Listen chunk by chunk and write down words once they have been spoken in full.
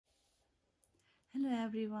Hello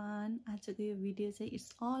everyone. आजको यो video चाहिँ it's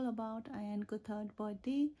all about आयानको third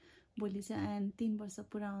birthday. भोलि चाहिँ आयान 3 वर्ष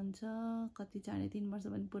पुरा हुन्छ. कति चाँडै 3 वर्ष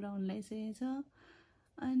पनि पुरा हुन लागिसकेको छ.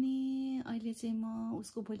 अनि अहिले चाहिँ म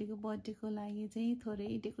उसको भोलिको बर्थडेको लागि चाहिँ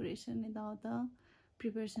थोरै डेकोरेसन यताउता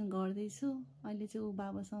प्रिपरेसन गर्दैछु. अहिले चाहिँ ऊ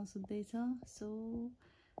बाबासँग सुत्दैछ. सो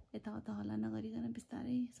यताउता हल्ला नगरिकन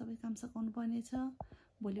बिस्तारै सबै काम सकाउनु पर्ने छ.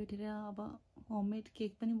 भोलि उठेर अब होममेड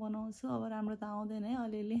केक पनि बनाउँछु. अब राम्रो त आउँदैन है,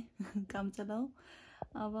 अलिअलि काम चलाऊ.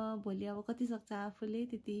 अब भोलि अब कति सक्छ आफूले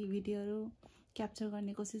त्यति भिडियोहरू क्याप्चर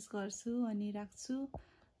गर्ने कोसिस गर्छु अनि राख्छु.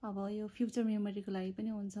 अब यो फ्युचर मेमोरीको लागि पनि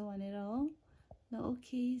हुन्छ भनेर हो. ल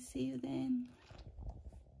okay, C you then.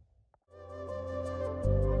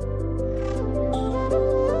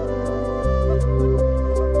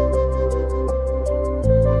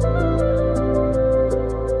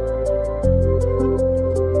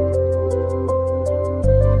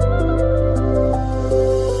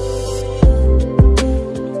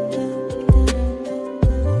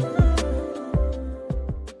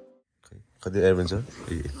 Kati airplane sir?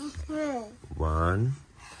 1,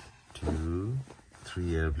 2,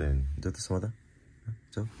 3 airplane. Jauh tu semua dah?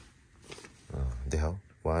 Jauh? Dekhau.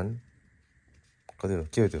 1. Kati tu?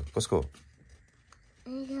 Kyo itu? Kosko?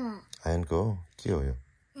 Ayan ko? Kyo yo?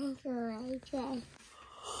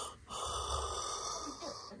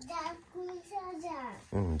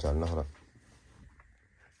 Jangan lah.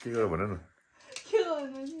 Kyo gara bana na? Kyo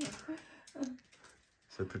गर्नु नि?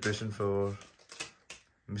 So preparation for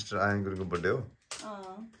Mr. Ayan Guruको birthday हो?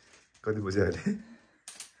 कति बजे अहिले?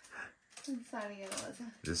 11:30 बजे.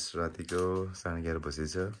 जस रातिको 11:30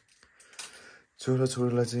 बजेछ.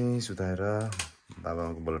 छोरालाई चाहिँ सुताएर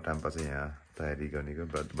बाबाको बल्ल टाइम पाछ यहाँ तयारी गर्नेको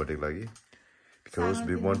बर्थडेको लागि. Because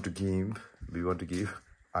we want to give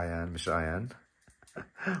Ayan, Mr. Ayan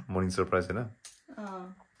morning surprise हैन?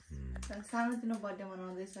 सानोतिनो बर्थडे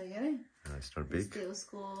मनाउँदैछ अरे. It's not big.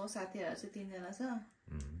 उसको साथीहरु चाहिँ 3 जना छ.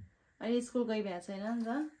 अहिले स्कुल गइभएको छैन नि त,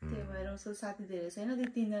 त्यही भएर उसको साथी धेरै छैन. त्यो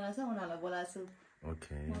 3 जना छ, उनीहरुलाई बोलाएको छु.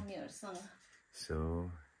 Okay. मम्मीहरुसँग. So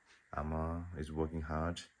Amma is working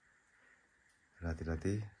hard. राति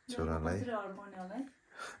छोरालाई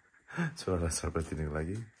सरप्राइज दिनको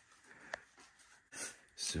लागि.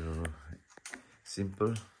 So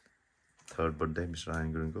simple third birthday Mr. Ayan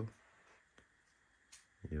Guruङको.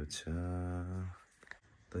 यो छ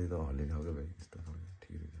तै त हल्लिने खालको भाइ. यस्तो खालको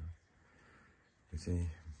ठिकै छ. यो चाहिँ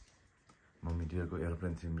मम्मी डियरको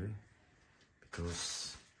एरोप्लेन थिम रे. बिकज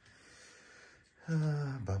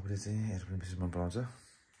बाबुले चाहिँ एरोप्लेन बेसी मन पराउँछ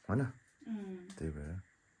होइन, त्यही भएर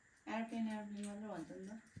एरोप्लेन मात्र भन्छ नि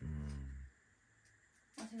त.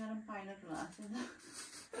 अस्ति गरम पाइलट भएको छ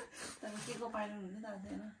तर के को पाइलट हुने थाहा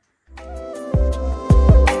छैन.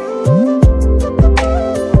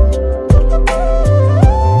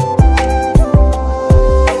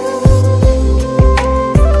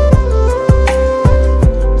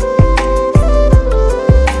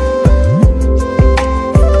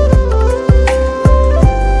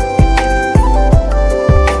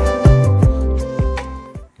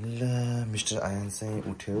 आयान चाहिँ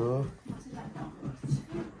उठ्यो.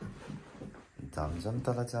 जाम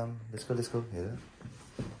तल जाम. लेट्स गो हेर.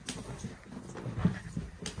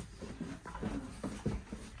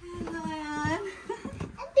 हेलो आयान.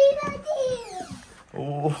 Happy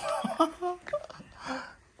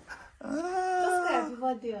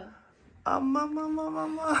birthday. आमा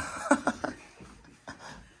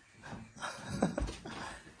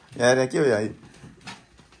यार के हो यार.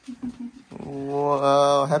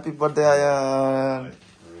 Wow, happy birthday Ayan.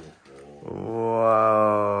 Wow.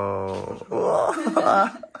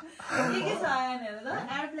 के छ आयान हेर त,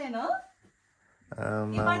 एरोप्लेन हो.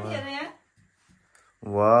 के पार्टी हेर यहाँ.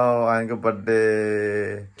 Wow, Ayanको birthday.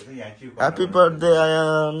 Happy birthday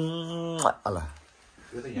Ayan. अला.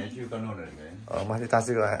 यो त यहाँ के गर्नु भनेर गए. माथि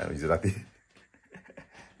टाँसेको हिजो राति.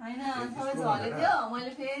 हैन, सबै झले थियो.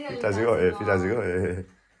 मैले फेरि टाँसेको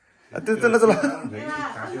त्यो चल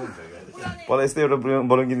पहिला यस्तै एउटा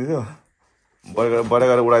बलुन किन्दै थियो. बडा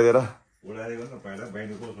गरेर उडाइदिएर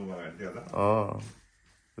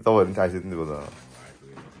तपाईँहरू पनि थाहा छ तिमीको त.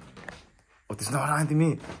 त्यसमा नआए तिमी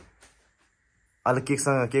अहिले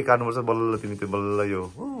केक काट्नुपर्छ बल्ल. तिमी त्यो बल्ल यो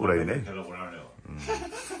उडाइदिने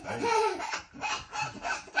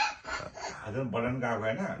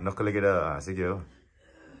नक्कले केटा हाँसेको हो.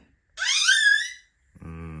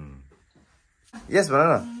 यस भन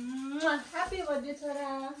न. Happy birthday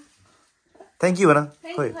छोरा. थ्याङ्क यू भन.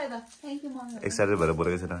 खोइ थ्याङ्क यू मम्मी. एक्साइटेड भएर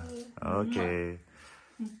बोलेको छैन. Okay.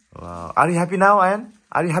 Are you happy now Ayaan?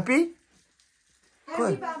 Are you happy?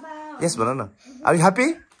 Happy बाबा. यस भन न. Are you happy?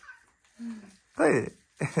 खोइ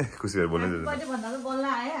खुसी भएर बोल्नु. बर्थडे भन्दा त बोल्न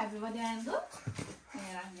आयो. Happy birthday आयानको.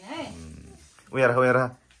 यहाँ राख्ने है. उयारा उयारा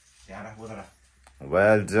त्यहाँ राख उता राख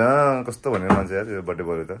भइहाल्छ कस्तो भनेर मान्छे यार यो बर्थडे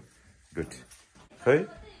बोल्यो त गुड खै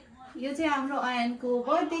यो चाहिँ हाम्रो आयानको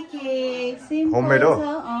बर्थडे केक सिम्पल होममेड हो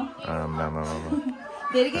छ आमा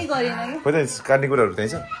धेरै केही गरेन के खोइ त काट्ने कुराहरू त्यही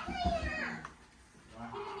छ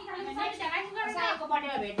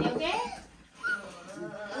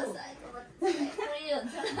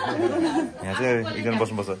यहाँ चाहिँ एकजना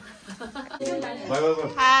बस्नुपर्छ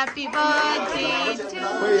Happy birthday to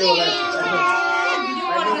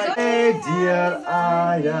Hey dear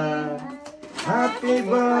Ayaan, happy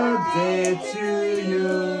birthday to you.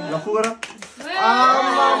 Lafu gara.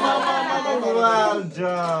 Well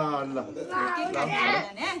done.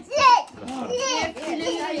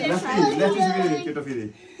 Lefty sini, kita pilih.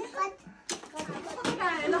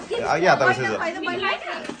 आगे आता वैसे तो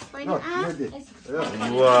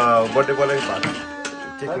वाह बर्थडे बोले के बाद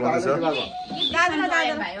केक बनाउँदैछ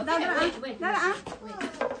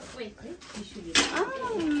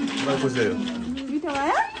मलाई खुसी भयो मिठो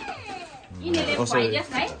भयो यिनीले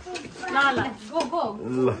खुवाइदियोस् है ल ल गो गो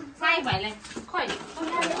साई भाइलाई खै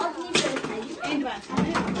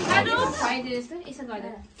खुवाइदियोस् त यसो गर्दा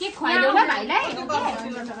के खुवाइदियो ल भाइलाई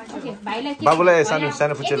ओके भाइलाई के बाबुलाई सानो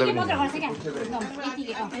सानो पुच्चेले पनि मात्र गर्छ क्या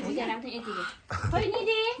यतिकै बुझा राख्छ यतिकै खै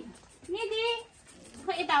निदि निदि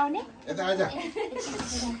खै यता आउने यता आइज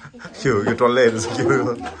के हो यो टल्लै हेर्छ के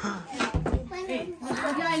हो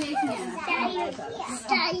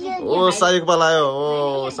ओ सायक पलायो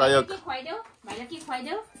ओ सायक के खुवाइदेऊ भाइलाई के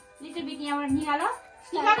खुवाइदेऊ लिटल बिट यहाँबाट निकाल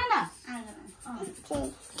निकाल न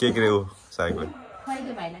केक रे हो सायकले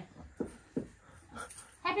खुवाइदेऊ भाइलाई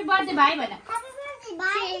ह्यापी बर्थडे भाइ भन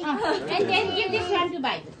and then give this one to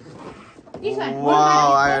भाइ this one wow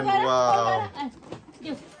Ayaan wow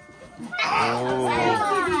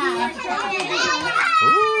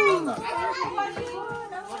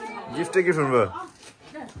gift हुनुभयो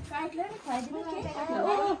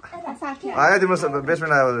आयो तिम्रो बेस्ट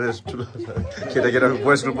फ्रेन्ड आयो ठुलो केटा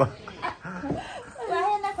बोइस ग्रुपमा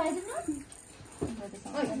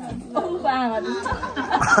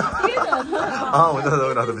हुन्छ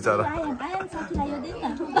त बिचरा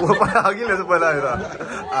अघि ल्याउँछ पहिला आएर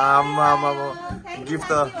आमा गिफ्ट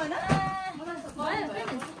त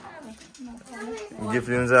गिफ्ट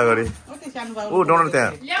लिन्छ अगाडि ऊ डोनर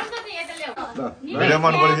त्यहाँ भिडियो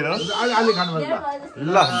मन परेन अलि खानु पर्छ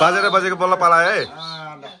ल बाजेको बल्ल पालायो है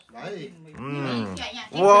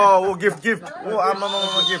वो गिफ्ट ओ आमा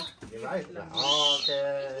गिफ्ट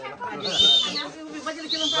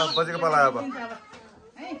बजेको पालायो अब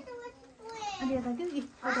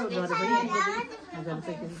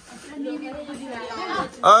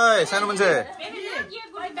ओइ सानो मान्छे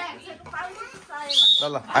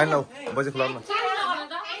ल आइन ल बजे खुलाउनु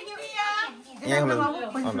यहाँ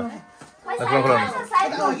खुलाउनु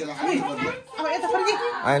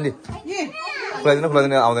आइन दि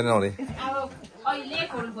खुलाइदिनु आउँदैन आउँदै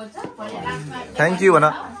थ्याङ्क यू भन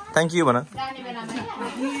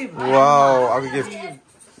वाउ अब गिफ्ट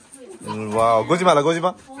वाउ गोजीमा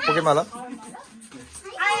पोकेटमा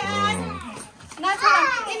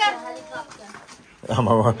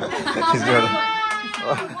आमा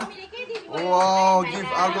वाउ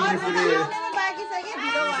गिफ्ट अर्को गिफ्ट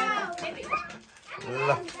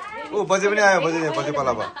ल ऊ बजे पनि आयो बजे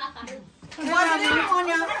पाला भयो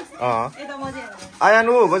आयान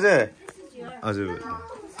ऊ बजे हजुर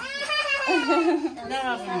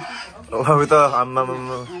अब त आम्मा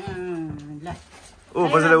ऊ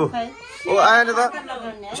बजेले ऊ आएन त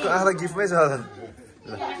उसको आँखा गिफ्टमै छ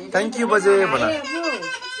थ्याङ्क यू बजे भन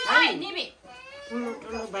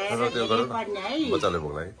त्यो गर बच्चाले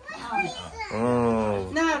भोक लाग्यो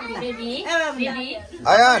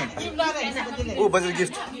आयान ऊ बजे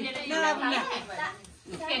गिफ्ट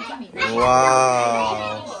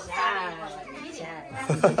वाह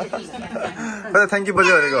थ्याङ्क यू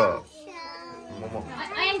बजे भनेको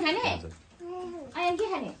आयान खाने आयान के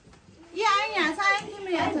खाने ये आयान यहाँ छ आयान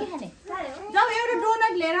तिम्रो यहाँ छ जब एउटा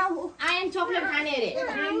डोनट लिएर आयान चकलेट खाने अरे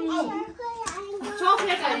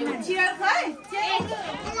चकलेट खाने चियर खै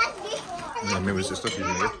मेमोरिज यस्तो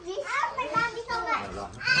फिलिङ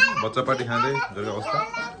बच्चा पार्टी खाँदै जग्गा अवस्था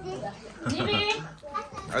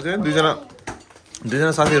आज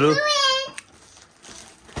दुईजना साथीहरू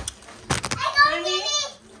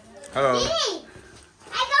हेलो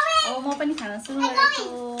म पनि खाना सुरु गरेको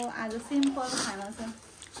आज सिम्पल खाना छ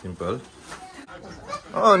सिम्पल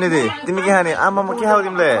ओ निधि तिमी के खाने आमामा के खाऊ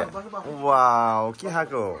तिमीले वाउ के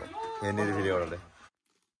खाएको हे निधि फेरि एउटाले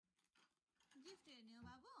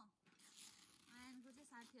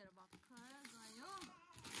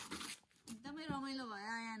एकदमै रमाइलो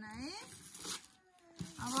भयो आयान है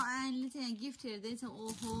अब आयानले चाहिँ यहाँ गिफ्ट हेर्दैछ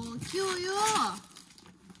ओहो के हो यो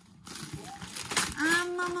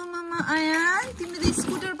मामा आयान तिमीले त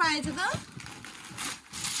स्कुटर पाएछ त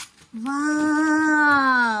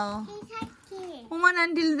वाउ उमन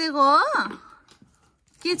आन्टीले दिएको हो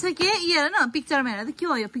के छ के हेर न पिक्चरमा हेर त के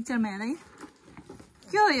हो यो पिक्चरमा हेर है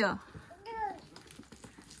के हो यो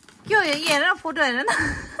हेर न फोटो हेर न यो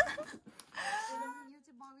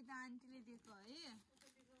चाहिँ बबिता आन्टीले दिएको है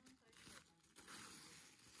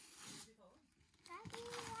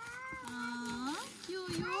के हो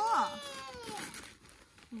यो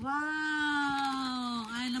वाउ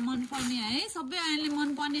आइलाई मनपर्ने है सबै आइले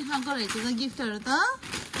मनपर्ने खालको रहेछ त गिफ्टहरू त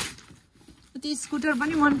त्यो स्कुटर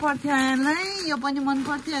पनि मन पर्थ्यो आयानलाई यो पनि मन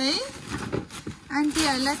पर्थ्यो है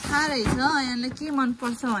आन्टीहरूलाई थाहा रहेछ आयानलाई के मन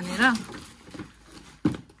पर्छ भनेर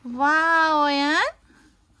वाउ आयान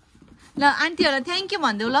ल आन्टीहरूलाई थ्याङ्क यू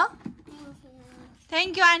भनिदेऊ ल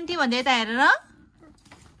थ्याङ्क यू आन्टी भन्दै यता हेरेर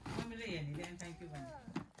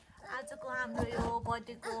आजको हाम्रो यो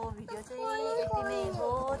बर्थडेको भिडियो चाहिँ यति नै हो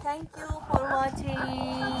thank you for watching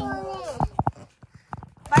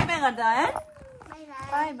by by गर्दा आयान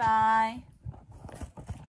बाई बाई